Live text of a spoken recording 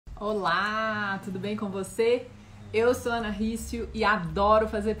Olá, tudo bem com você? Eu sou Ana Rício e adoro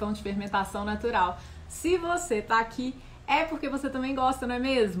fazer pão de fermentação natural. Se você tá aqui, é porque você também gosta, não é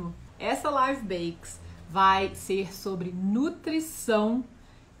mesmo? Essa Live Bakes vai ser sobre nutrição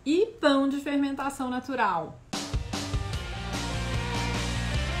e pão de fermentação natural.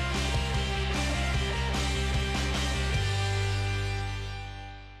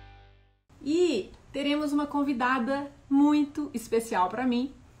 E teremos uma convidada muito especial para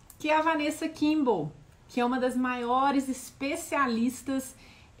mim, que é a Vanessa Kimbell, que é uma das maiores especialistas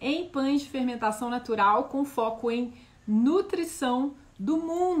em pães de fermentação natural com foco em nutrição do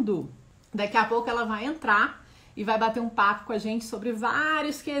mundo. Daqui a pouco ela vai entrar e vai bater um papo com a gente sobre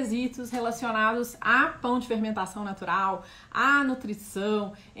vários quesitos relacionados a pão de fermentação natural, a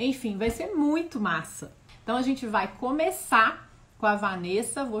nutrição, enfim, vai ser muito massa. Então a gente vai começar com a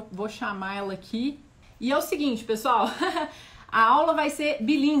Vanessa, vou chamar ela aqui. E é o seguinte, pessoal, a aula vai ser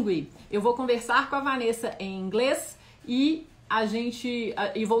bilíngue. Eu vou conversar com a Vanessa em inglês e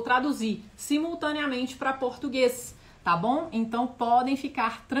vou traduzir simultaneamente para português, tá bom? Então podem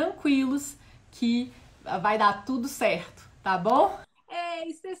ficar tranquilos que vai dar tudo certo, tá bom?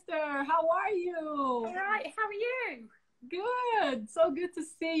 Hey sister, how are you? All right, how are you? Good, so good to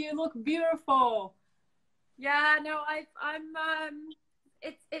see you. You look beautiful. Yeah, no, I'm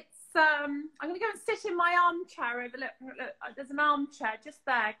gonna go and sit in my armchair over. Look, there's an armchair just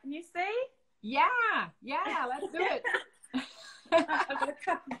there. Can you see? Yeah, let's do it. I've got a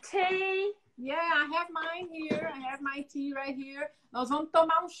cup of tea. Yeah, I have mine here. I have my tea right here. Nós vamos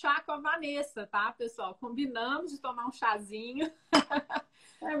tomar um chá com a Vanessa, tá, pessoal? Combinamos de tomar um chazinho.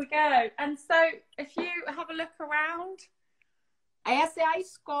 There we go. And so, if you have a look around. Essa é a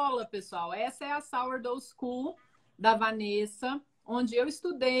escola, pessoal. Essa é a Sourdough School da Vanessa, onde eu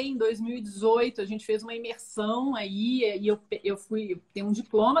estudei em 2018. A gente fez uma imersão aí e eu tenho um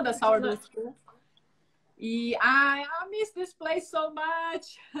diploma da Sourdough School. E I miss this place so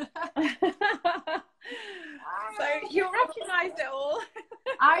much. So you recognize it all.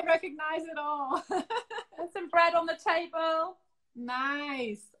 I recognize it all. There's some bread on the table.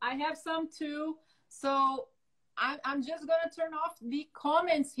 Nice. I have some too. So I'm just going to turn off the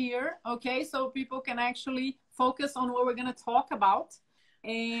comments here, okay? So people can actually focus on what we're going to talk about.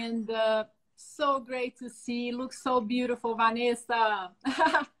 And so great to see. Looks so beautiful, Vanessa.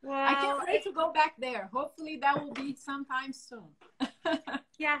 Well, I can't wait to go back there. Hopefully that will be sometime soon.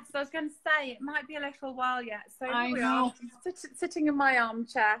 Yes, I was going to say, it might be a little while yet. So I know. Sitting in my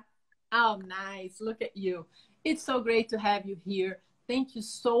armchair. Oh, nice. Look at you. It's so great to have you here. Thank you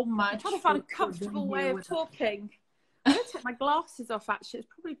so much. I'm trying to find a comfortable way of talking. I'm going to take my glasses off, actually. It's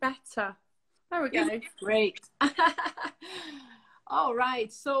probably better. There we go. Great. All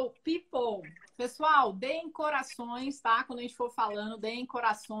right. So, people, pessoal, deem corações, tá? Quando a gente for falando, deem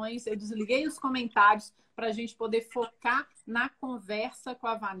corações. Eu desliguei os comentários para a gente poder focar na conversa com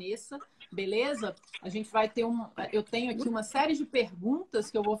a Vanessa, beleza? A gente vai ter eu tenho aqui uma série de perguntas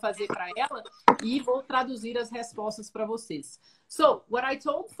que eu vou fazer para ela e vou traduzir as respostas para vocês. So, what I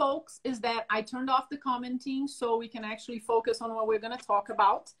told folks is that I turned off the commenting so we can actually focus on what we're going to talk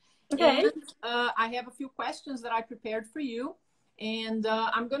about. Okay. And I have a few questions that I prepared for you. And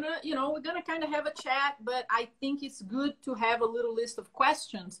I'm going to, we're going to kind of have a chat, but I think it's good to have a little list of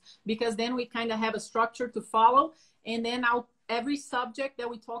questions because then we kind of have a structure to follow. And then every subject that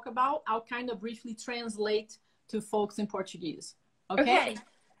we talk about, I'll kind of briefly translate to folks in Portuguese. Okay?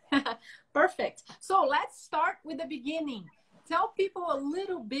 Perfect. So let's start with the beginning. Tell people a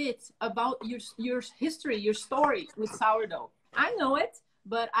little bit about your history, your story with sourdough. I know it,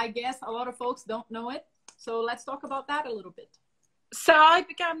 but I guess a lot of folks don't know it. So let's talk about that a little bit. So I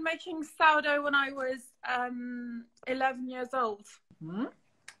began making sourdough when I was 11 years old. Mm-hmm.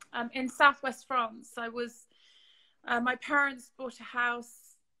 In southwest France. My parents bought a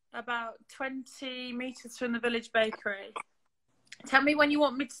house about 20 meters from the village bakery. Tell me when you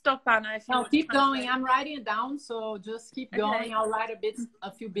want me to stop, Anna. No, keep going. I'm writing it down, so just keep going. Okay. I'll write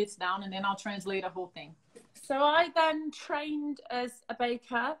a few bits down, and then I'll translate the whole thing. So I then trained as a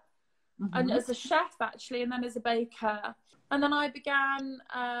baker, and as a chef, actually, and then as a baker. And then I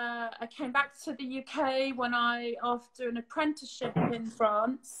came back to the UK after an apprenticeship in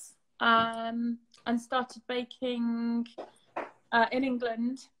France, and started baking in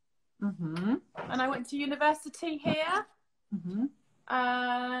England. Mm-hmm. And I went to university here. Mm-hmm.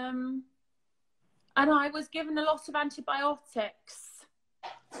 And I was given a lot of antibiotics.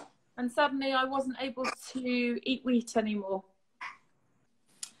 And suddenly I wasn't able to eat wheat anymore.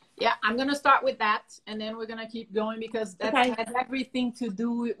 Yeah, I'm going to start with that, and then we're going to keep going because that has everything to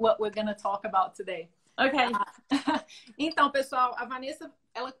do with what we're going to talk about today. Ok. Então, pessoal, a Vanessa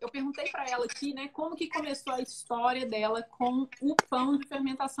eu perguntei para ela aqui, né, como que começou a história dela com o pão de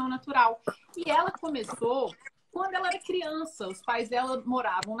fermentação natural. E ela começou quando ela era criança. Os pais dela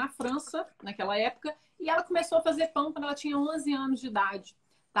moravam na França naquela época e ela começou a fazer pão quando ela tinha 11 anos de idade,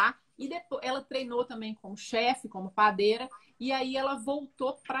 tá? E depois ela treinou também como chefe, como padeira, e aí ela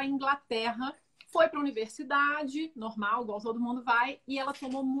voltou para a Inglaterra, foi para a universidade, normal, igual todo mundo vai, e ela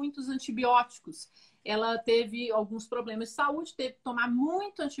tomou muitos antibióticos. Ela teve alguns problemas de saúde, teve que tomar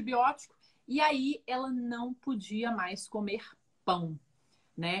muito antibiótico, e aí ela não podia mais comer pão,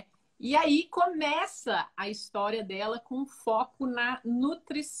 né? E aí começa a história dela com foco na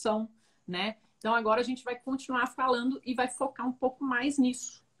nutrição, né? Então agora a gente vai continuar falando e vai focar um pouco mais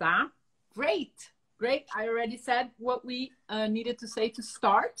nisso, tá? Great, great. I already said what we needed to say to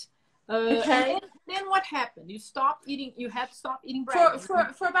start. Okay. And then what happened? You stopped eating. You had to stop eating bread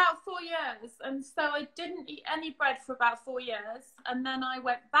for about 4 years, and so I didn't eat any bread for about 4 years, and then I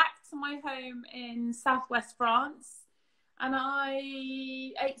went back to my home in southwest France, and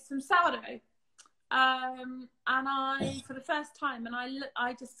I ate some sourdough, and I, for the first time, and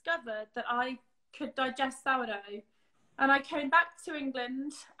I discovered that I could digest sourdough, and I came back to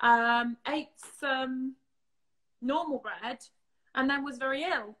England, ate some normal bread, and then was very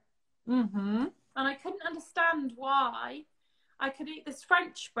ill. Mm-hmm. And I couldn't understand why I could eat this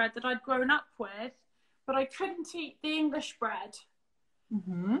French bread that I'd grown up with, but I couldn't eat the English bread.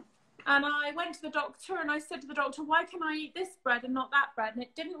 Mm-hmm. And I went to the doctor and I said to the doctor, why can I eat this bread and not that bread? And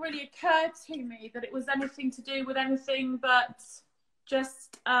it didn't really occur to me that it was anything to do with anything but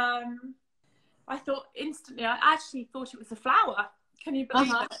just, I thought instantly, I actually thought it was the flour. Can you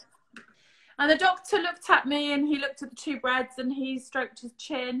believe it? And the doctor looked at me and he looked at the two breads and he stroked his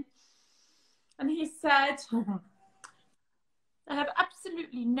chin. And he said, I have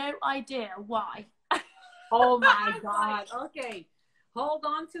absolutely no idea why. Oh my God. Okay. Hold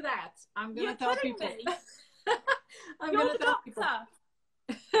on to that. I'm going to tell people. I'm You're the people. doctor.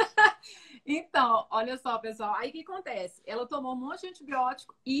 Então, olha só, pessoal. Aí o que acontece? Ela tomou um monte de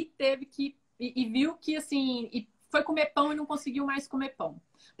antibiótico e teve que... E viu que, assim... E foi comer pão e não conseguiu mais comer pão.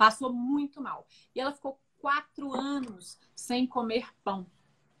 Passou muito mal. E ela ficou 4 anos sem comer pão.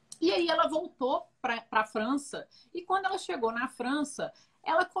 E aí ela voltou para a França e quando ela chegou na França,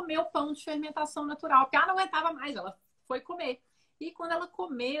 ela comeu pão de fermentação natural, porque ela não aguentava mais, ela foi comer. E quando ela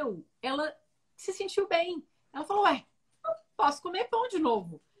comeu, ela se sentiu bem. Ela falou, ué, eu posso comer pão de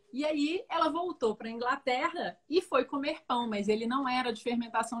novo. E aí ela voltou para a Inglaterra e foi comer pão, mas ele não era de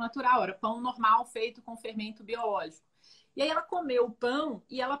fermentação natural, era pão normal feito com fermento biológico. E aí ela comeu o pão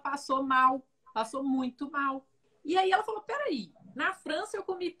e ela passou mal, passou muito mal. E aí ela falou, peraí, na França eu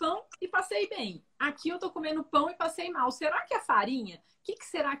comi pão e passei bem. Aqui eu tô comendo pão e passei mal. Será que é farinha? O que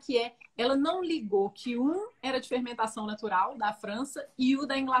será que é? Ela não ligou que um era de fermentação natural, da França, e o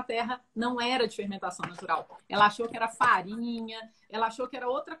da Inglaterra não era de fermentação natural. Ela achou que era farinha, ela achou que era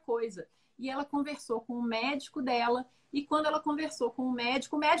outra coisa. E ela conversou com o médico dela, e quando ela conversou com o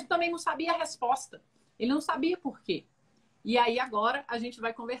médico também não sabia a resposta. Ele não sabia por quê. E aí agora a gente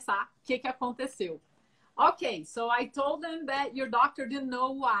vai conversar o que aconteceu. Okay, so I told them that your doctor didn't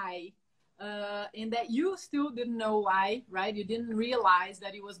know why, and that you still didn't know why, right? You didn't realize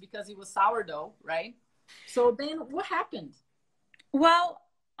that it was because it was sourdough, right? So then what happened? Well,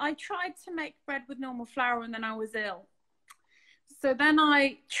 I tried to make bread with normal flour and then I was ill. So then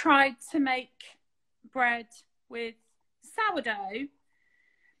I tried to make bread with sourdough.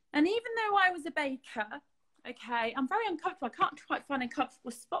 And even though I was a baker, okay, I'm very uncomfortable. I can't quite find a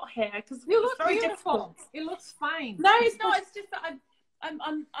comfortable spot here because it's very difficult. It looks fine. No, it's not. It's just that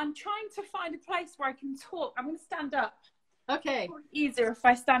I'm trying to find a place where I can talk. I'm going to stand up. Okay. It's easier if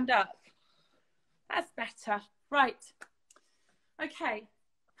I stand up. That's better. Right. Okay.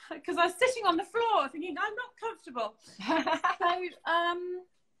 Because I was sitting on the floor thinking I'm not comfortable.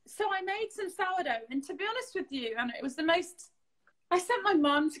 So I made some sourdough, and to be honest with you, and it was the most. I sent my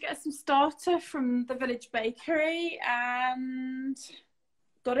mum to get some starter from the village bakery and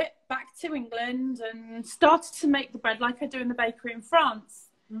got it back to England and started to make the bread like I do in the bakery in France.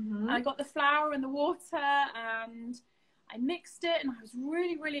 Mm-hmm. And I got the flour and the water and I mixed it and I was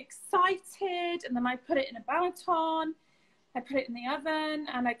really, really excited. And then I put it in a baton. I put it in the oven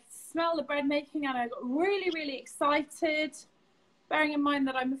and I could smell the bread making and I got really, really excited, bearing in mind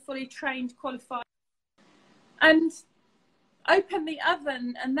that I'm a fully trained, qualified. And opened the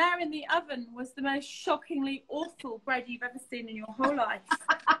oven, and there in the oven was the most shockingly awful bread you've ever seen in your whole life.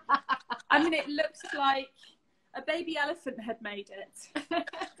 I mean, it looked like a baby elephant had made it.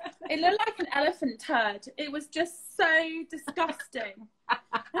 It looked like an elephant turd. It was just so disgusting. And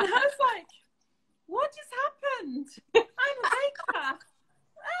I was like, what just happened? I'm a baker.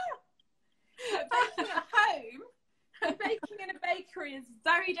 story is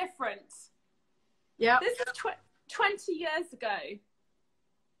very different. Yeah. This is 20 years ago.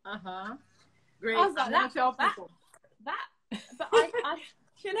 Great. I was like, but I,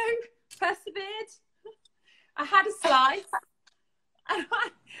 you know, persevered. I had a slice, and I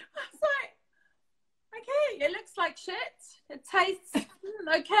was like, okay, it looks like shit. It tastes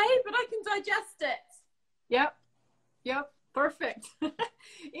okay, but I can digest it. Yep, perfect.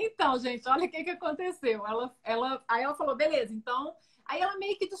 Então, gente, olha o que aconteceu. Aí ela falou, beleza, então... Aí ela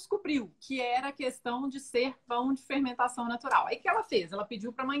meio que descobriu que era a questão de ser pão de fermentação natural. Aí o que ela fez? Ela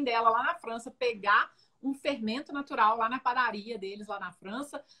pediu para a mãe dela lá na França pegar um fermento natural lá na padaria deles lá na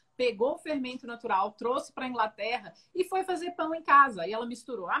França, pegou o fermento natural, trouxe para a Inglaterra e foi fazer pão em casa. Aí ela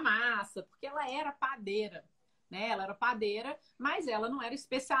misturou a massa, porque ela era padeira, né? Ela era padeira, mas ela não era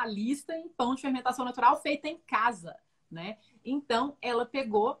especialista em pão de fermentação natural feita em casa, né? Então ela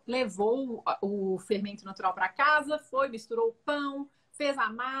pegou, levou o fermento natural para casa, foi, misturou o pão, fez a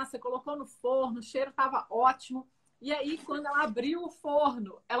massa, colocou no forno, o cheiro estava ótimo. E aí, quando ela abriu o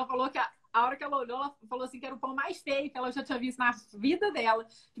forno, ela falou que a hora que ela olhou, ela falou assim que era o pão mais feio que ela já tinha visto na vida dela,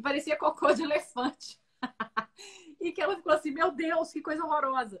 que parecia cocô de elefante. E que ela ficou assim, meu Deus, que coisa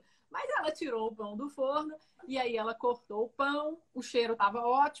horrorosa. Mas ela tirou o pão do forno e aí ela cortou o pão, o cheiro estava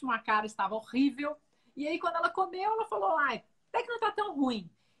ótimo, a cara estava horrível. E aí, quando ela comeu, ela falou, ai, até que não tá tão ruim.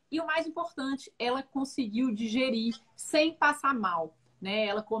 E o mais importante, ela conseguiu digerir sem passar mal, né?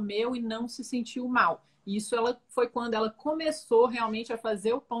 Ela comeu e não se sentiu mal. Isso foi quando ela começou realmente a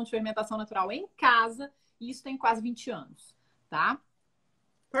fazer o pão de fermentação natural em casa. E isso tem quase 20 anos, tá?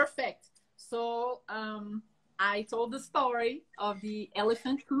 Perfect. So, I told the story of the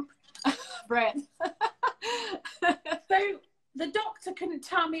elephant poop bread. So the doctor couldn't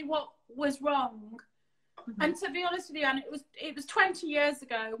tell me what was wrong. And to be honest with you, Anne, it was 20 years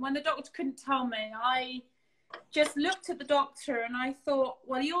ago. When the doctor couldn't tell me, I just looked at the doctor and I thought,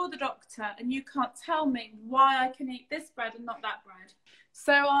 well, you're the doctor and you can't tell me why I can eat this bread and not that bread.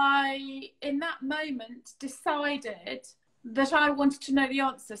 So I, in that moment, decided that I wanted to know the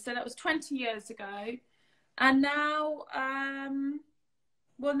answer. So that was 20 years ago. And now,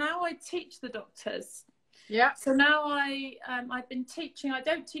 now I teach the doctors. Yeah. So now I've been teaching. I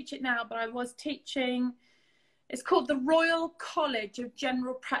don't teach it now, but I was teaching. It's called the Royal College of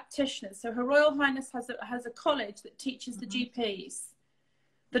General Practitioners. So Her Royal Highness has a college that teaches the GPs,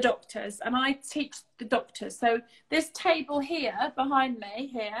 the doctors, and I teach the doctors. So this table here behind me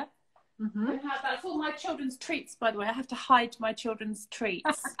here, that's all my children's treats, by the way. I have to hide my children's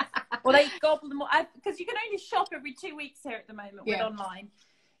treats. Well, they gobble them all, because you can only shop every 2 weeks here at the moment with online.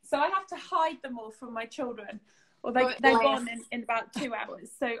 So I have to hide them all from my children, or they're gone in about 2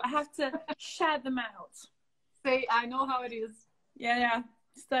 hours. So I have to share them out. Say, I know how it is. Yeah.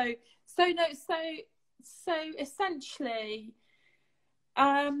 So essentially,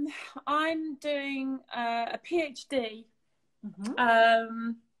 I'm doing a PhD.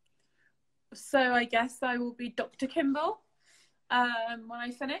 So I guess I will be Dr. Kimbell when I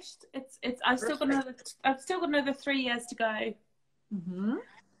finished. I've still got another 3 years to go.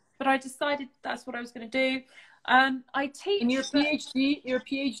 But I decided that's what I was going to do. I teach. And your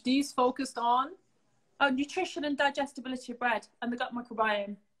PhD is focused on nutrition and digestibility of bread and the gut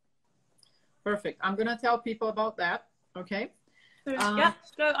microbiome. Perfect. I'm going to tell people about that. Okay. So, yeah.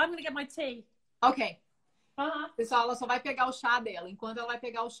 So I'm going to get my tea. Ok. Pessoal, ela só vai pegar o chá dela. Enquanto ela vai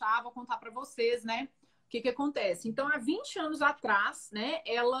pegar o chá, vou contar para vocês, né? O que acontece? Então, há 20 anos atrás, né,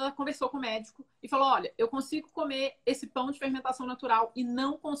 ela conversou com o médico e falou, olha, eu consigo comer esse pão de fermentação natural e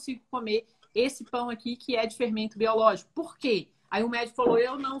não consigo comer esse pão aqui que é de fermento biológico. Por quê? Aí o médico falou,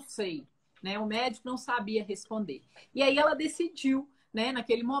 eu não sei. Né? O médico não sabia responder. E aí ela decidiu, né,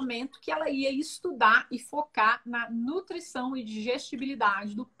 naquele momento, que ela ia estudar e focar na nutrição e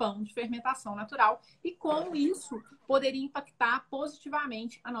digestibilidade do pão de fermentação natural e como isso poderia impactar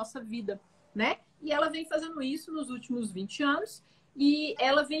positivamente a nossa vida, né? E ela vem fazendo isso nos últimos 20 anos e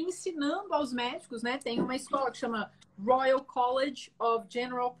ela vem ensinando aos médicos, né? Tem uma escola que chama Royal College of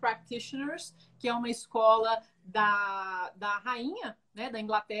General Practitioners, que é uma escola da rainha, né, da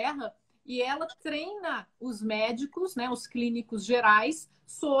Inglaterra, e ela treina os médicos, né, os clínicos gerais,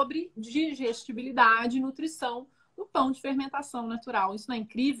 sobre digestibilidade e nutrição no pão de fermentação natural. Isso não é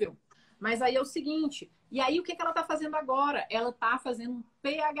incrível? Mas aí é o seguinte, e aí o que ela está fazendo agora? Ela está fazendo um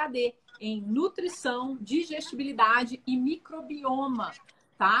PhD em nutrição, digestibilidade e microbioma,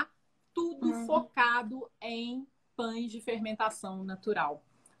 tá? Tudo focado em pães de fermentação natural.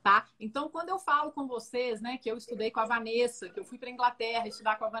 tá? Então, quando eu falo com vocês, né, que eu estudei com a Vanessa, que eu fui para Inglaterra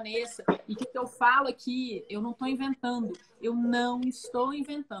estudar com a Vanessa, e que eu falo aqui, eu não estou inventando, eu não estou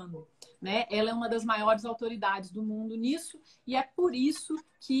inventando, né? Ela é uma das maiores autoridades do mundo nisso, e é por isso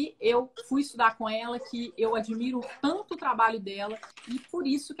que eu fui estudar com ela, que eu admiro tanto o trabalho dela, e por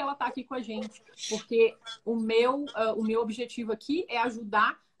isso que ela está aqui com a gente, porque o meu objetivo aqui é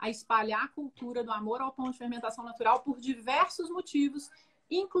ajudar a espalhar a cultura do amor ao pão de fermentação natural por diversos motivos,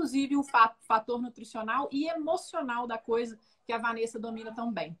 inclusive o fator nutricional e emocional da coisa que a Vanessa domina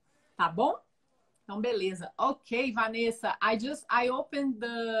tão bem. Tá bom? Então, beleza. Ok, Vanessa, I opened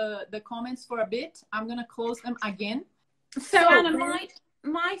the comments for a bit. I'm gonna close them again. So Anna,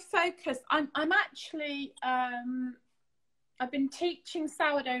 my focus, I'm actually, I've been teaching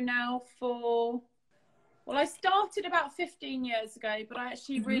sourdough now for, well, I started about 15 years ago, but I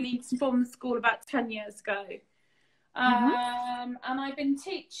actually really formed the school about 10 years ago. And I've been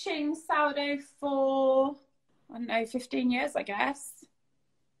teaching sourdough for, I don't know, 15 years, I guess.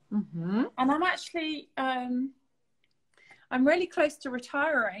 And I'm actually, I'm really close to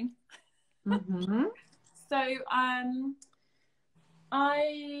retiring. So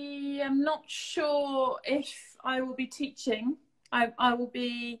I am not sure if I will be teaching. I will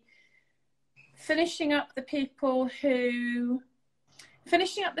be finishing up the people who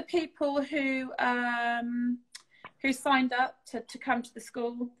signed up to come to the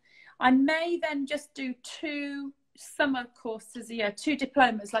school. I may then just do 2 summer courses a year, 2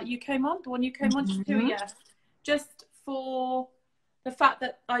 diplomas, like you came on, the one you came on to do a year, just for the fact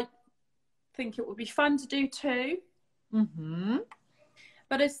that I think it would be fun to do 2.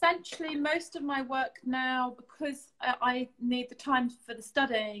 But essentially, most of my work now, because I need the time for the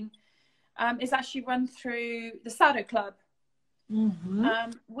studying, is actually run through the Sourdough Club,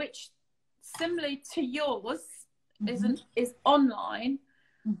 which, similarly to yours, is online.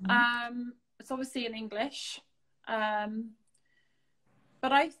 It's obviously in English, but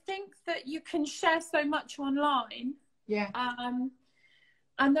I think that you can share so much online.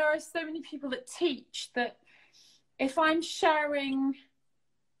 And there are so many people that teach that if I'm sharing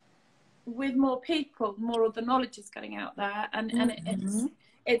with more people, more of the knowledge is getting out there, and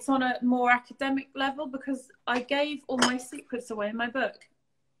it's on a more academic level, because I gave all my secrets away in my book.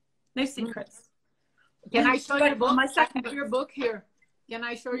 No secrets. Can I show your book? My second your book here. Can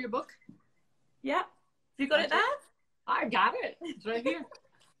I show your book? Yeah. You got it there? I got it. It's right here.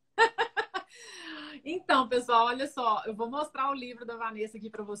 Então, pessoal, olha só, eu vou mostrar o livro da Vanessa aqui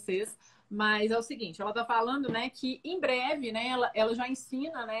para vocês, mas é o seguinte, ela tá falando, né, que em breve, né, ela já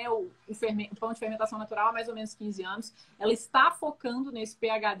ensina, né, o pão de fermentação natural há mais ou menos 15 anos. Ela está focando nesse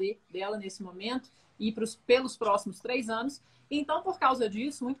PhD dela nesse momento e pelos próximos 3 anos. Então, por causa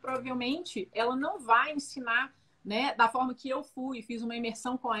disso, muito provavelmente, ela não vai ensinar, né, da forma que eu fiz uma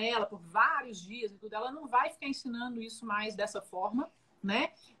imersão com ela por vários dias e tudo. Ela não vai ficar ensinando isso mais dessa forma,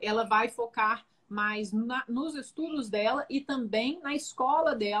 né? Ela vai focar mais nos estudos dela e também na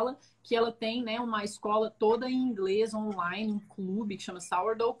escola dela, que ela tem, né, uma escola toda em inglês, online, um clube que chama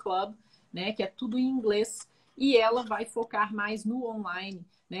Sourdough Club, né, que é tudo em inglês, e ela vai focar mais no online,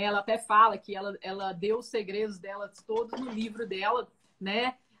 né? Ela até fala que ela deu os segredos dela todos no livro dela,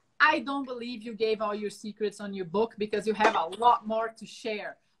 né? I don't believe you gave all your secrets on your book because you have a lot more to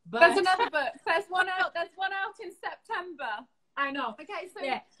share. But there's another book. There's one out in September. I know. Okay, so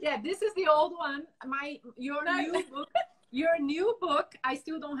yeah. This is the old one. Your new book. I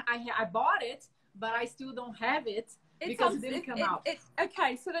still don't. I bought it, but I still don't have it because it didn't come out.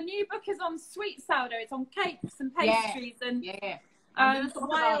 Okay, so the new book is on sweet sourdough. It's on cakes and pastries and I'm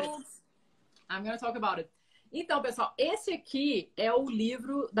gonna talk about it. Então, pessoal, esse aqui é o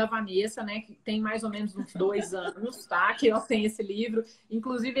livro da Vanessa, né? Que tem mais ou menos uns 2 anos, tá? Que eu tenho esse livro.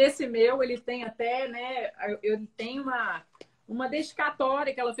 Inclusive, esse meu, ele tem até, né? Eu tenho uma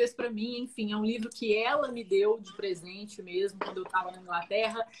dedicatória que ela fez para mim. Enfim, é um livro que ela me deu de presente mesmo, quando eu estava na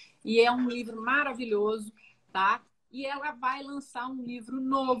Inglaterra. E é um livro maravilhoso, tá? E ela vai lançar um livro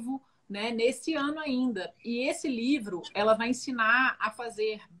novo, né, nesse ano ainda. E esse livro, ela vai ensinar a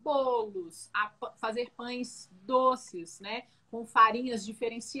fazer bolos, a fazer pães doces, né, com farinhas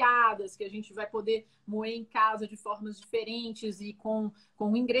diferenciadas, que a gente vai poder moer em casa de formas diferentes e com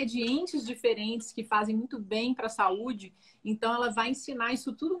ingredientes diferentes que fazem muito bem para a saúde. Então, ela vai ensinar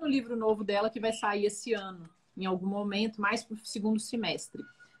isso tudo no livro novo dela, que vai sair esse ano, em algum momento, mais para o 2º semestre,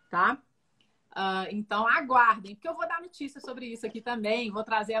 tá? Então, aguardem, porque eu vou dar notícia sobre isso aqui também. Vou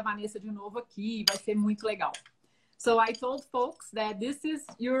trazer a Vanessa de novo aqui, vai ser muito legal. So, I told folks that this is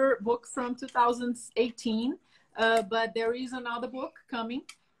your book from 2018, but there is another book coming,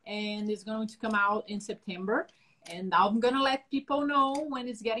 and it's going to come out in September. And I'm going to let people know when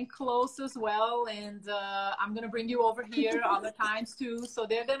it's getting close as well. And I'm going to bring you over here other times too. So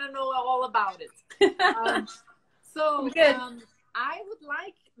they're going to know all about it. I would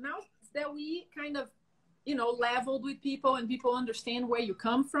like, now that we kind of, you know, leveled with people and people understand where you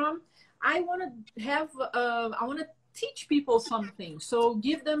come from, I want to have, I want to teach people something. So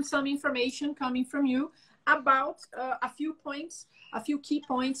give them some information coming from you about a few points, a few key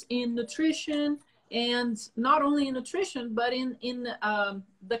points in nutrition, and not only in nutrition, but in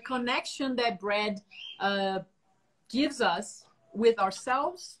the connection that bread gives us with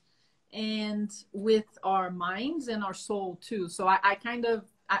ourselves and with our minds and our soul too. So I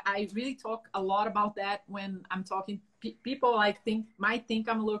really talk a lot about that when I'm talking. People might think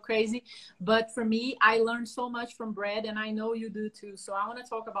I'm a little crazy, but for me, I learned so much from bread, and I know you do too. So I want to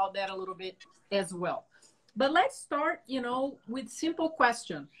talk about that a little bit as well. But let's start, you know, with simple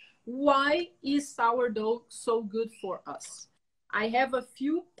question. Why is sourdough so good for us? I have a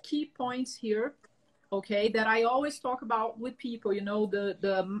few key points here, okay, that I always talk about with people, you know,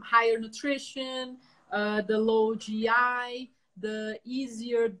 the higher nutrition, the low GI, the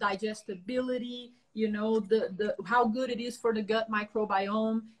easier digestibility, you know, the how good it is for the gut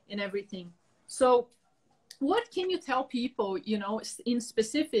microbiome and everything. So what can you tell people, you know, in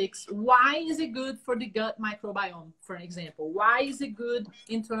specifics, why is it good for the gut microbiome, for an example? Why is it good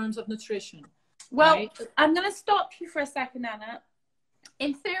in terms of nutrition? Well, right? I'm going to stop you for a second, Anna.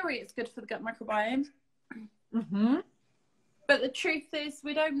 In theory, it's good for the gut microbiome. Mm-hmm. But the truth is,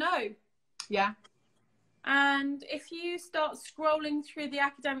 we don't know. Yeah. And if you start scrolling through the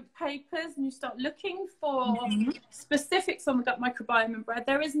academic papers and you start looking for specifics on the gut microbiome in bread,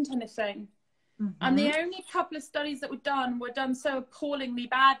 there isn't anything. And the only couple of studies that were done so appallingly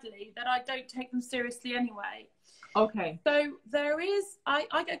badly that I don't take them seriously anyway. Okay. So there is,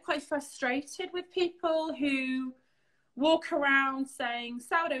 I get quite frustrated with people who walk around saying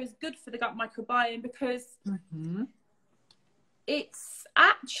sourdough is good for the gut microbiome because it's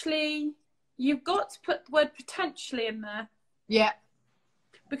actually, you've got to put the word potentially in there. Yeah.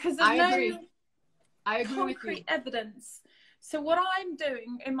 Because there's no concrete evidence. So what I'm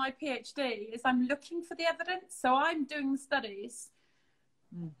doing in my PhD is I'm looking for the evidence. So I'm doing the studies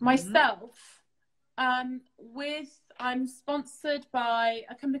myself. I'm sponsored by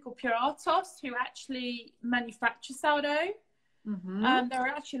a company called Pure Artos, who actually manufacture sourdough. They're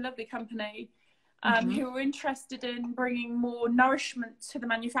actually a lovely company who are interested in bringing more nourishment to the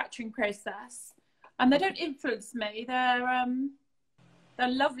manufacturing process. And they don't influence me. They're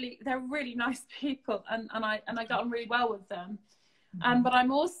lovely. They're really nice people, and I got on really well with them. But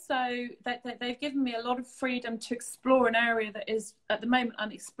I'm also they've given me a lot of freedom to explore an area that is at the moment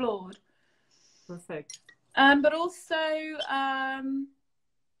unexplored. Perfect. But also I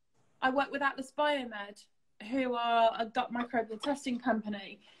work with Atlas Biomed, who are a gut microbial testing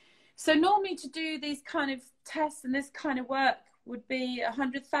company. So normally to do these kind of tests and this kind of work would be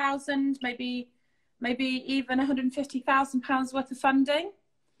 100,000, maybe even £150,000 worth of funding.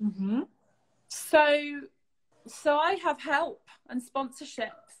 So I have help and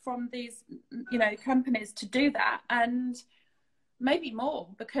sponsorship from these, you know, companies to do that, and maybe more,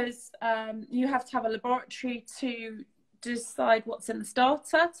 because you have to have a laboratory to decide what's in the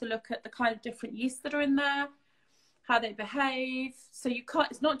starter, to look at the kind of different yeasts that are in there, how they behave. So you can't,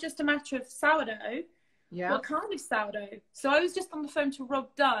 it's not just a matter of sourdough. Yeah. What kind of sourdough? So I was just on the phone to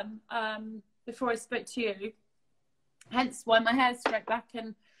Rob Dunn before I spoke to you, hence why my hair's straight back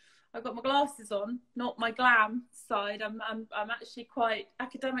and I've got my glasses on, not my glam side. I'm actually quite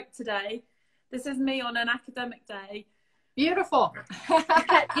academic today. This is me on an academic day. Beautiful.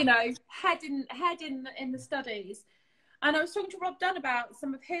 You know, head in the studies. And I was talking to Rob Dunn about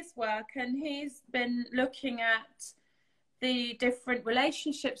some of his work, and he's been looking at the different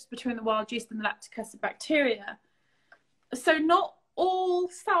relationships between the wild yeast and the lactic acid bacteria. So not all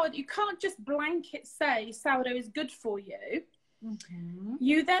sourdough, you can't just blanket say sourdough is good for you.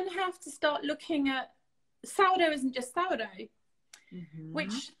 You then have to start looking at, sourdough isn't just sourdough.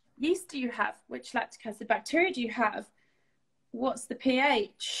 Which yeast do you have? Which lactic acid bacteria do you have? What's the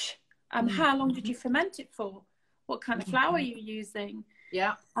pH? How long did you ferment it for? What kind of flour are you using?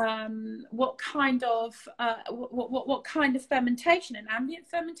 Yeah. What kind of fermentation? An ambient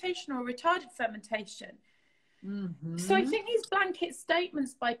fermentation or a retarded fermentation? So I think these blanket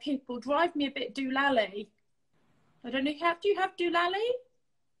statements by people drive me a bit doolally. I don't know. Do you have doolally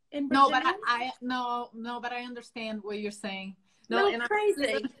in Brazil? No, but I understand what you're saying. No, and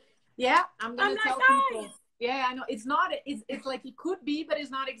crazy. Yeah, I'm gonna tell people. Yeah, I know. It's not. It's like it could be, but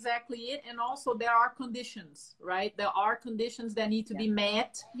it's not exactly it. And also, there are conditions, right? There are conditions that need to be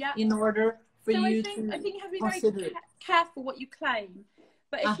met in order for So you I think you have to be consider very it. careful what you claim.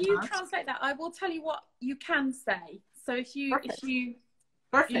 But if you translate that, I will tell you what you can say. So if you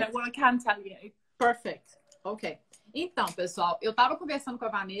Perfect. you know what I can tell you. Perfect. Ok. Então, pessoal, eu estava conversando com a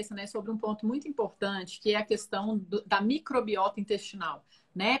Vanessa, né, sobre um ponto muito importante, que é a questão da microbiota intestinal,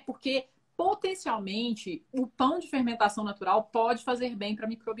 né? Porque potencialmente o pão de fermentação natural pode fazer bem para a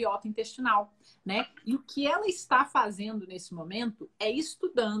microbiota intestinal, né? E o que ela está fazendo nesse momento é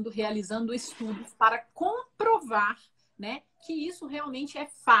estudando, realizando estudos para comprovar, né, que isso realmente é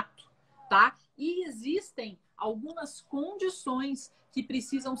fato, tá? E existem algumas condições que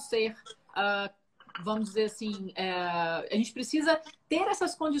precisam ser vamos dizer assim, a gente precisa ter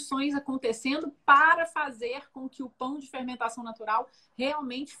essas condições acontecendo para fazer com que o pão de fermentação natural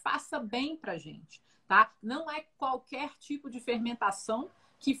realmente faça bem para a gente, tá? Não é qualquer tipo de fermentação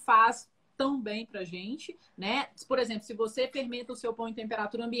que faz tão bem para a gente, né? Por exemplo, se você fermenta o seu pão em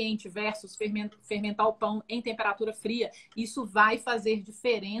temperatura ambiente versus fermentar o pão em temperatura fria, isso vai fazer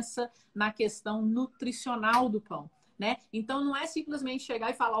diferença na questão nutricional do pão. Né? Então, não é simplesmente chegar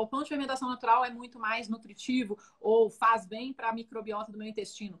e falar o pão de fermentação natural é muito mais nutritivo ou faz bem para a microbiota do meu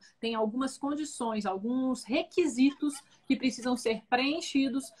intestino. Tem algumas condições, alguns requisitos que precisam ser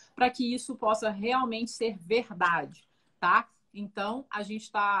preenchidos para que isso possa realmente ser verdade, tá? Então, a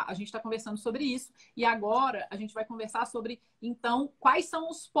gente tá conversando sobre isso e agora a gente vai conversar sobre, então, quais são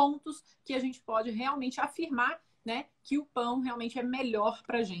os pontos que a gente pode realmente afirmar, né, que o pão realmente é melhor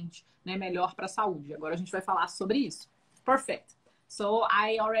para a gente, né, melhor para a saúde. Agora a gente vai falar sobre isso. Perfect. So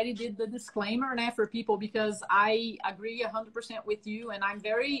I already did the disclaimer, né, for people because I agree 100% with you and I'm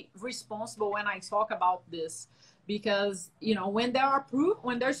very responsible when I talk about this because, you know, when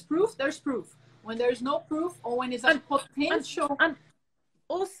there's proof, there's proof. When there's no proof or when it's a potential... And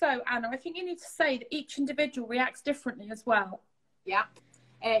also, Anna, I think you need to say that each individual reacts differently as well. Yeah.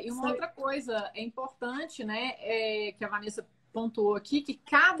 E uma outra coisa é importante, né, que a Vanessa pontuou aqui, que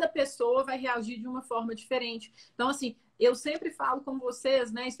cada pessoa vai reagir de uma forma diferente. Então, assim, eu sempre falo com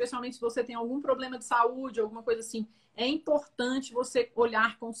vocês, né, especialmente se você tem algum problema de saúde, alguma coisa assim, é importante você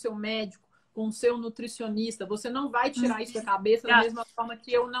olhar com o seu médico, com o seu nutricionista. Você não vai tirar isso da cabeça da mesma forma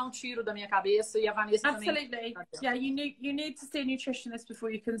que eu não tiro da minha cabeça e a Vanessa Absolutely. também. Yeah, you need to see a nutritionist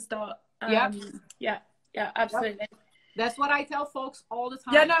before you can start. Yeah, absolutely. Yep. That's what I tell folks all the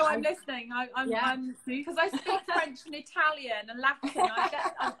time. Yeah, no, I'm listening. I'm because I speak French and Italian and Latin.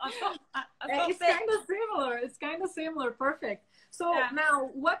 It's kind of similar. It's kind of similar. Perfect. So now,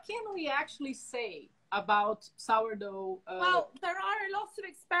 what can we actually say about sourdough? Well, there are a lot of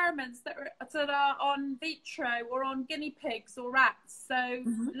experiments that are on vitro or on guinea pigs or rats. So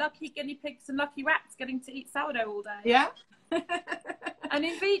lucky guinea pigs and lucky rats getting to eat sourdough all day. Yeah. And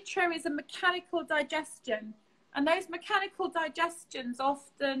in vitro is a mechanical digestion. And those mechanical digestions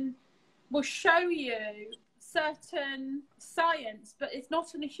often will show you certain science, but it's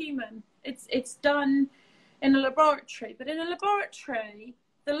not in a human. It's done in a laboratory. But in a laboratory,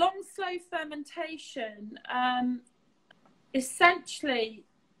 the long, slow fermentation essentially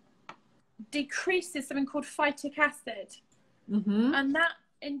decreases something called phytic acid. And that,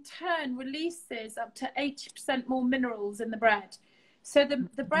 in turn, releases up to 80% more minerals in the bread. So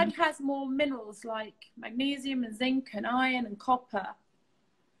the bread has more minerals like magnesium and zinc and iron and copper.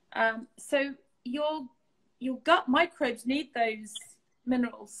 So your gut microbes need those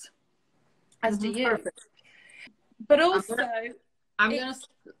minerals, as do you. Perfect. But also... I'm going to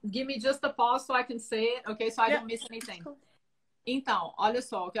give me just a pause so I can say it, okay? So I don't miss anything. Cool. Então, olha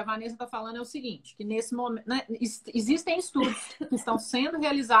só, o que a Vanessa está falando é o seguinte, que nesse momento, né, existem estudos que estão sendo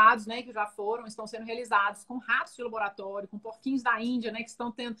realizados, né, que já estão sendo realizados com ratos de laboratório, com porquinhos da Índia, né, que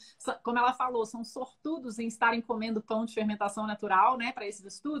estão tendo, como ela falou, são sortudos em estarem comendo pão de fermentação natural, né, para esses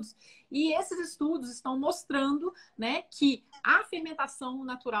estudos. E esses estudos estão mostrando, né, que a fermentação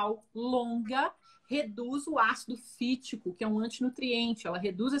natural longa reduz o ácido fítico, que é um antinutriente. Ela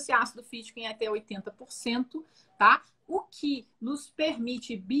reduz esse ácido fítico em até 80%, tá? O que nos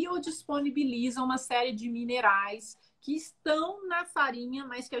permite biodisponibiliza uma série de minerais que estão na farinha,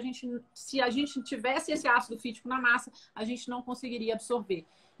 mas que se a gente tivesse esse ácido fítico na massa, a gente não conseguiria absorver.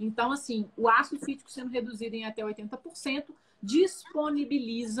 Então, assim, o ácido fítico sendo reduzido em até 80%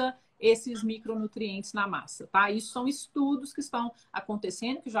 disponibiliza esses micronutrientes na massa, tá? Isso são estudos que estão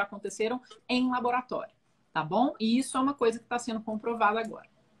acontecendo, que já aconteceram em laboratório, tá bom? E isso é uma coisa que está sendo comprovada agora.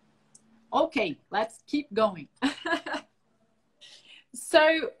 Okay, let's keep going. So,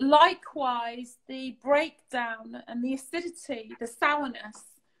 likewise, the breakdown and the acidity, the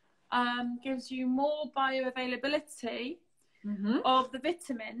sourness, gives you more bioavailability of the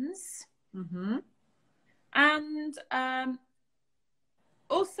vitamins. And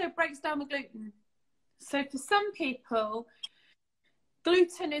also also breaks down the gluten. So for some people,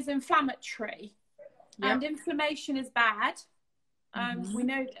 gluten is inflammatory, and inflammation is bad. We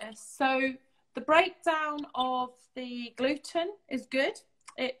know this. So the breakdown of the gluten is good.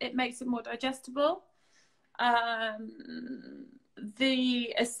 It makes it more digestible.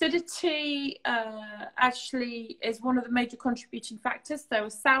 The acidity actually is one of the major contributing factors. So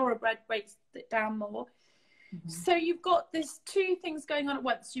a sour bread breaks it down more. So you've got these two things going on at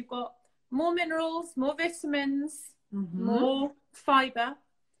once. You've got more minerals, more vitamins, more fiber,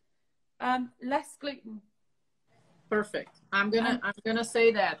 less gluten. Perfect. I'm gonna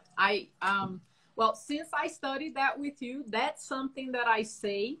say that well, since I studied that with you, that's something that I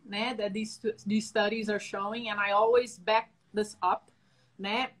say, né, that these studies are showing, and I always back this up,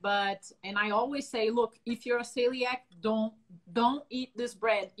 né? And I always say, look, if you're a celiac, don't eat this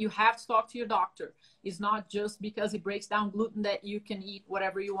bread. You have to talk to your doctor. It's not just because it breaks down gluten that you can eat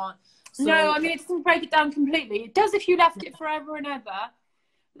whatever you want. So, no, I mean, it doesn't break it down completely. It does if you left it forever and ever.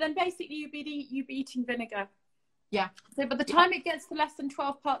 Then basically you'd be eating vinegar. Yeah. So by the time it gets to less than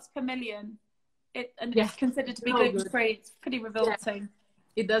 12 parts per million, it's considered to be gluten-free. It's pretty revolting.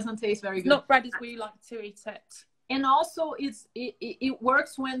 It doesn't taste very good. Not bread as we like to eat it. And also it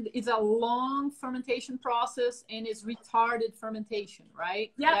works when it's a long fermentation process and it's retarded fermentation,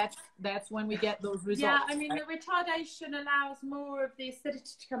 right? Yeah. That's when we get those results. Yeah, I mean, the retardation allows more of the acidity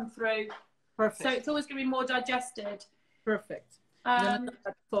to come through. Perfect. So it's always going to be more digested. Perfect. I'm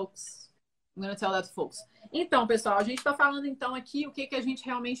going to tell that to folks. Então, pessoal, a gente está falando então aqui o que a gente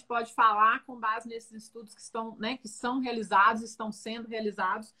realmente pode falar com base nesses estudos que estão, né, que são realizados, estão sendo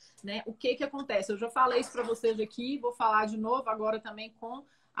realizados, né? O que acontece? Eu já falei isso para vocês aqui, vou falar de novo agora também com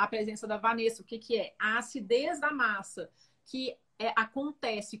a presença da Vanessa. O que é? A acidez da massa, que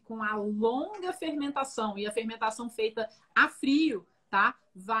acontece com a longa fermentação e a fermentação feita a frio, tá?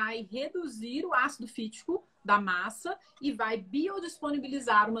 Vai reduzir o ácido fítico da massa e vai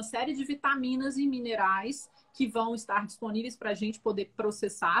biodisponibilizar uma série de vitaminas e minerais que vão estar disponíveis para a gente poder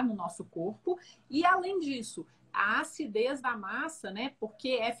processar no nosso corpo. E além disso, a acidez da massa, né,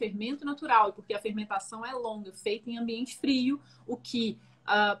 porque é fermento natural e porque a fermentação é longa, feita em ambiente frio, o que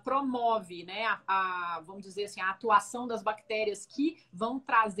promove, né, vamos dizer assim, a atuação das bactérias que vão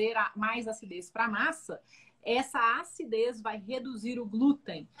trazer mais acidez para a massa. Essa acidez vai reduzir o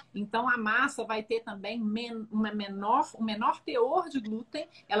glúten. Então, a massa vai ter também um menor teor de glúten.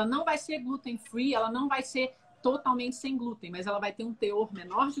 Ela não vai ser gluten free, ela não vai ser totalmente sem glúten, mas ela vai ter um teor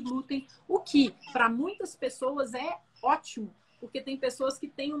menor de glúten, o que, para muitas pessoas, é ótimo, porque tem pessoas que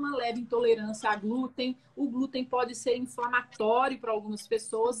têm uma leve intolerância a glúten. O glúten pode ser inflamatório para algumas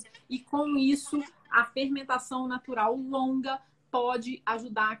pessoas e, com isso, a fermentação natural longa pode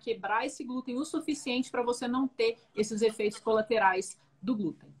ajudar a quebrar esse glúten o suficiente para você não ter esses efeitos colaterais do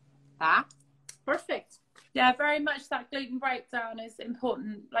glúten, tá? Perfect. Yeah, very much that gluten breakdown is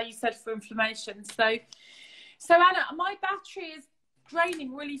important, like you said, for inflammation. So Anna, my battery is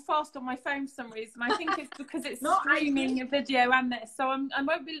draining really fast on my phone for some reason. I think it's because it's streaming a video and this. So I'm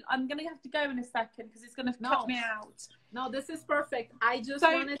going to have to go in a second because it's going to cut me out. No, this is perfect. I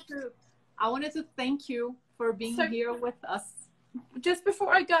wanted to thank you for being here with us. Just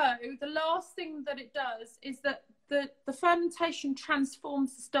before I go, the last thing that it does is that the fermentation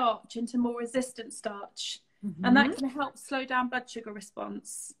transforms the starch into more resistant starch, and that can help slow down blood sugar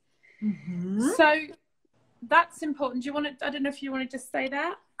response. So that's important. I don't know if you want to just say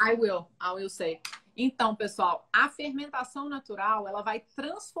that? I will say. Então, pessoal, a fermentação natural, ela vai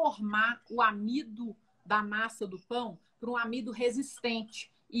transformar o amido da massa do pão para um amido resistente.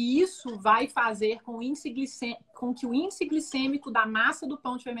 E isso vai fazer com que o índice glicêmico da massa do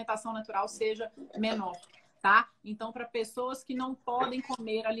pão de fermentação natural seja menor, tá? Então, para pessoas que não podem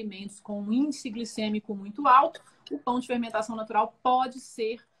comer alimentos com um índice glicêmico muito alto, o pão de fermentação natural pode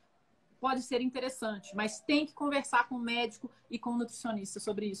ser interessante, mas tem que conversar com o médico e com o nutricionista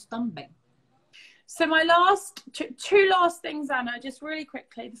sobre isso também. So my two last things, Anna, just really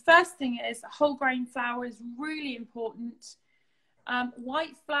quickly. The first thing is whole grain flour is really important.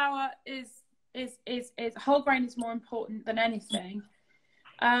 White flour is whole grain is more important than anything.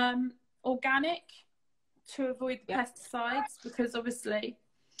 Organic to avoid the pesticides, because obviously,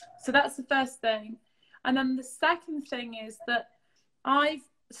 so that's the first thing. And then the second thing is that I've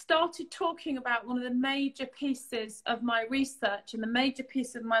started talking about one of the major pieces of my research, and the major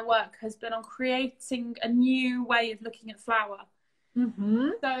piece of my work has been on creating a new way of looking at flour.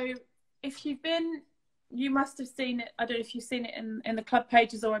 So if you must have seen it. I don't know if you've seen it in the club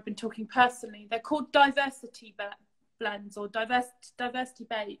pages or I've been talking personally. They're called diversity blends or diversity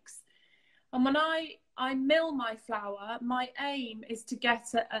bakes. And when I mill my flour, my aim is to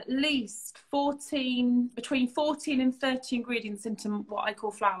get at least between 14 and 30 ingredients into what I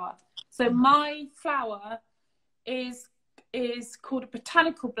call flour. So my flour is called a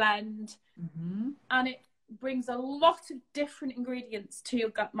botanical blend, and it brings a lot of different ingredients to your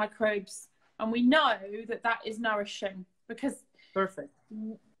gut microbes. And we know that that is nourishing, because Perfect.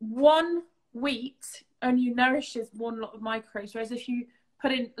 one wheat only nourishes one lot of microbes, whereas if you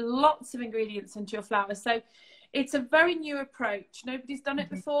put in lots of ingredients into your flour. So it's a very new approach. Nobody's done it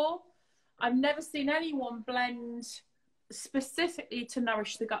before. I've never seen anyone blend specifically to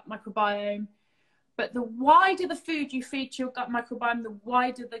nourish the gut microbiome. But the wider the food you feed to your gut microbiome, the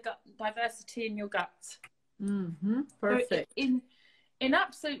wider the gut diversity in your gut. Perfect. So in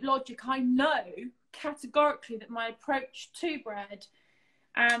absolute logic, I know categorically that my approach to bread,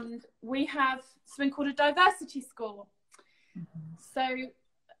 and we have something called a diversity score. So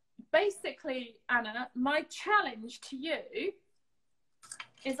basically, Anna, my challenge to you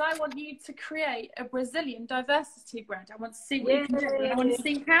is I want you to create a Brazilian diversity bread. I want to see what you can do. I want to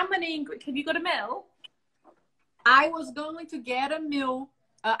see how many. Have you got a mill? I was going to get a mill.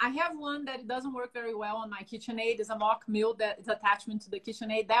 I have one that doesn't work very well on my KitchenAid. There's a mock mill that is attachment to the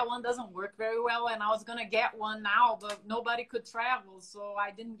KitchenAid. That one doesn't work very well, and I was going to get one now, but nobody could travel, so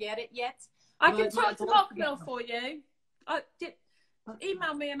I didn't get it yet. I can talk to mock mill for you.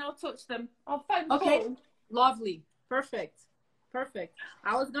 Email me and I'll talk to them. I'll phone call. Okay, lovely. Perfect.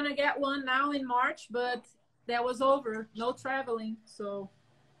 I was going to get one now in March, but that was over. No traveling, so...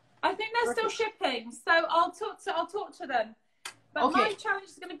 I think they're still shipping, so I'll talk to them. But my challenge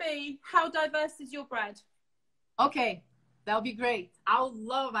is going to be, how diverse is your bread? Okay, that'll be great.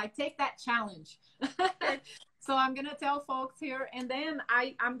 I take that challenge. So I'm going to tell folks here, and then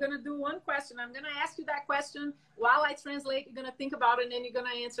I'm going to do one question. I'm going to ask you that question while I translate. You're going to think about it, and then you're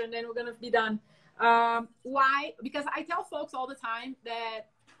going to answer, and then we're going to be done. Why? Because I tell folks all the time that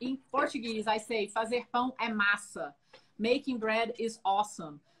in Portuguese, I say, fazer pão é massa. Making bread is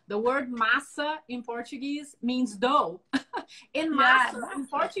awesome. The word massa in Portuguese means dough. And massa in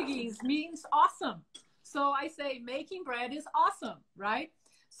Portuguese means awesome. So I say making bread is awesome, right?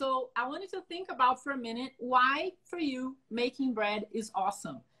 So I want you to think about for a minute why for you making bread is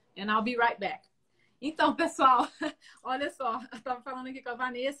awesome. And I'll be right back. Então, pessoal, olha só, eu estava falando aqui com a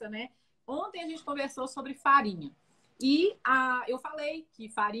Vanessa, né? Ontem a gente conversou sobre farinha. E eu falei que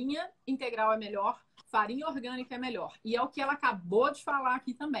farinha integral é melhor, farinha orgânica é melhor. E é o que ela acabou de falar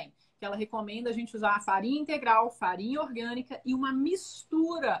aqui também. Que ela recomenda a gente usar a farinha integral, farinha orgânica e uma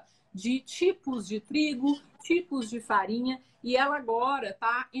mistura de tipos de trigo, tipos de farinha. E ela agora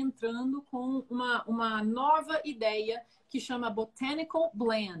está entrando com uma nova ideia que chama Botanical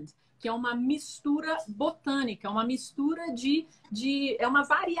Blend, que é uma mistura botânica, uma mistura é uma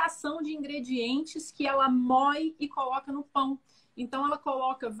variação de ingredientes que ela moe e coloca no pão. Então ela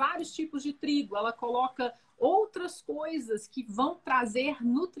coloca vários tipos de trigo, ela coloca outras coisas que vão trazer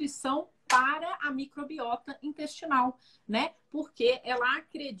nutrição para a microbiota intestinal, né? Porque ela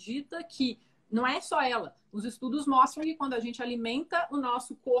acredita que não é só ela. Os estudos mostram que quando a gente alimenta o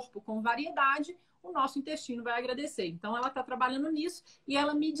nosso corpo com variedade, o nosso intestino vai agradecer. Então, ela está trabalhando nisso e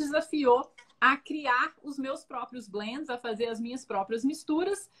ela me desafiou a criar os meus próprios blends, a fazer as minhas próprias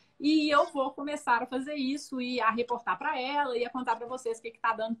misturas. E eu vou começar a fazer isso e a reportar para ela e a contar para vocês o que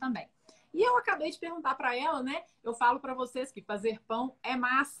está dando também. E eu acabei de perguntar para ela, né? Eu falo para vocês que fazer pão é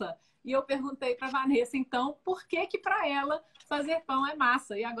massa. E eu perguntei para Vanessa, então, por que para ela fazer pão é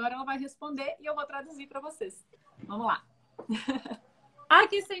massa? E agora ela vai responder e eu vou traduzir para vocês. Vamos lá. I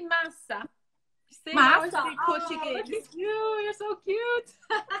can say massa. See, massa? I speak Portuguese. Oh, look at you. You're so cute.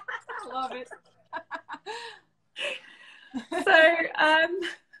 I love it. So,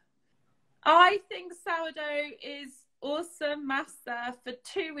 I think sourdough is awesome massa for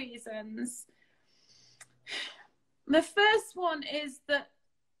two reasons. The first one is that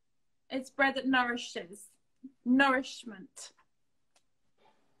it's bread that nourishes. Nourishment.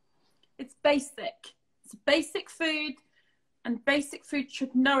 It's basic. It's basic food, and basic food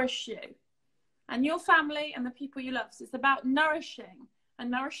should nourish you and your family and the people you love. So it's about nourishing, and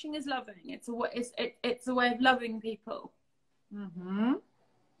nourishing is loving. It's a way of loving people.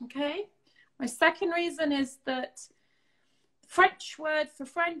 Okay. My second reason is that French word for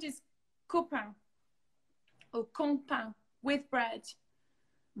friend is copain or compagnon, with bread.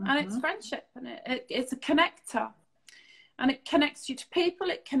 And it's friendship, and it's a connector. And it connects you to people,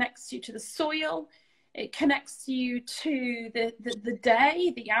 it connects you to the soil, it connects you to the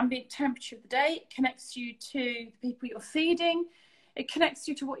day, the ambient temperature of the day, it connects you to the people you're feeding, it connects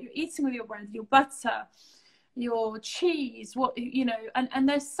you to what you're eating with your bread, your butter, your cheese, and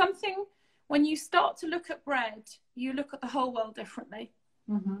there's something when you start to look at bread, you look at the whole world differently.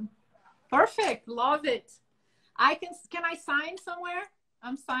 Perfect. Love it. Can I sign somewhere?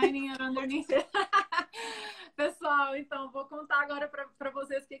 I'm signing it underneath it. Pessoal, então vou contar agora para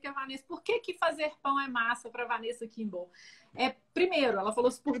vocês o que é a Vanessa. Por que fazer pão é massa para Vanessa Kimbell? Primeiro, ela falou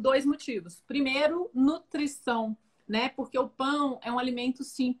isso por 2 motivos. Primeiro, nutrição, né? Porque o pão é um alimento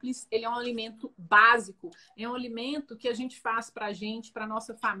simples, ele é um alimento básico, é um alimento que a gente faz para a gente, para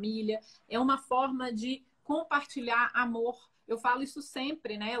nossa família, é uma forma de compartilhar amor. Eu falo isso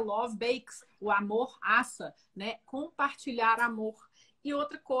sempre, né? Love bakes, o amor assa, né? Compartilhar amor. E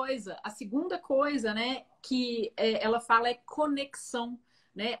outra coisa, a segunda coisa, né, que ela fala é conexão,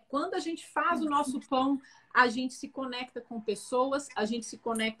 né? Quando a gente faz o nosso pão, a gente se conecta com pessoas, a gente se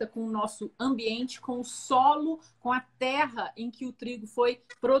conecta com o nosso ambiente, com o solo, com a terra em que o trigo foi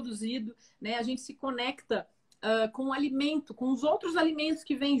produzido, né? A gente se conecta com o alimento, com os outros alimentos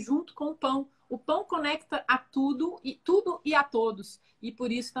que vêm junto com o pão. O pão conecta a tudo e a todos. E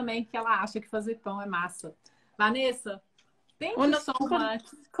por isso também que ela acha que fazer pão é massa. Vanessa, thank you so much.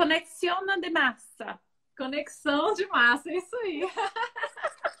 Conexiona de massa. Conexão de massa, isso aí.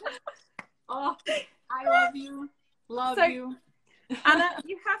 Oh, I love you. Love you. Anna,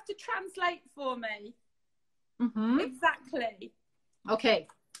 you have to translate for me. Exactly. Okay.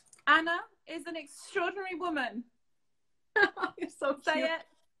 Anna is an extraordinary woman. You're so cute. Say it.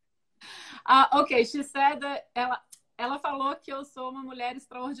 Okay, she said that ela falou que eu sou uma mulher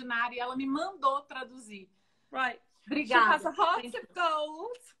extraordinária e ela me mandou traduzir. Right. Obrigada. She has a heart of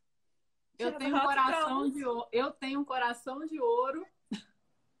gold. Eu tenho um coração de ouro.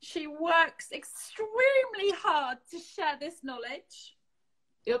 She works extremely hard to share this knowledge.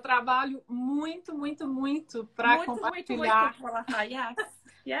 Eu trabalho muito para compartilhar.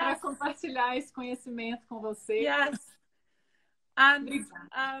 Para compartilhar esse conhecimento com você. Yes. And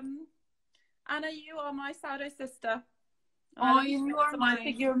Anna, you are my sourdough sister. Oh, you are mine. I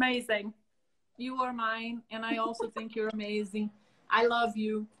think you're amazing. You are mine, and I also think you're amazing. I love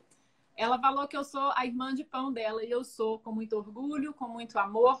you. Ela falou que eu sou a irmã de pão dela, e eu sou com muito orgulho, com muito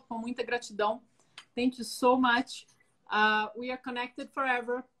amor, com muita gratidão. Thank you so much. We are connected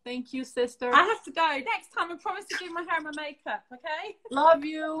forever. Thank you, sister. I have to go. Next time, I promise to do my hair and my makeup, okay? Love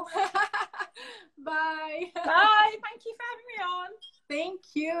you. Bye. Bye. Thank you for having me on. Thank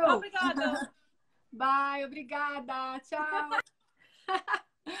you. Obrigada. Bye. Obrigada. Tchau.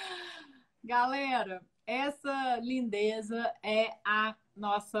 Galera, essa lindeza é a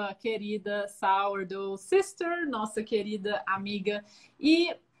nossa querida Sourdough Sister, nossa querida amiga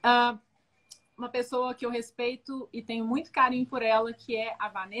e uma pessoa que eu respeito e tenho muito carinho por ela, que é a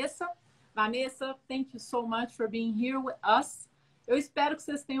Vanessa. Vanessa, thank you so much for being here with us. Eu espero que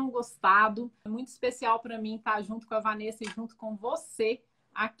vocês tenham gostado. É muito especial para mim estar junto com a Vanessa e junto com você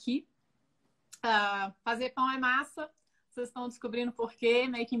aqui. Fazer pão é massa. Vocês estão descobrindo por quê.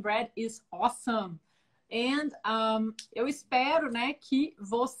 Making bread is awesome. And eu espero, né, que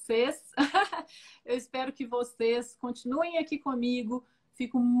vocês eu espero que vocês continuem aqui comigo.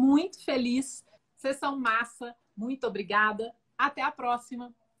 Fico muito feliz. Vocês são massa. Muito obrigada. Até a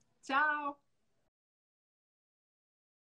próxima. Tchau.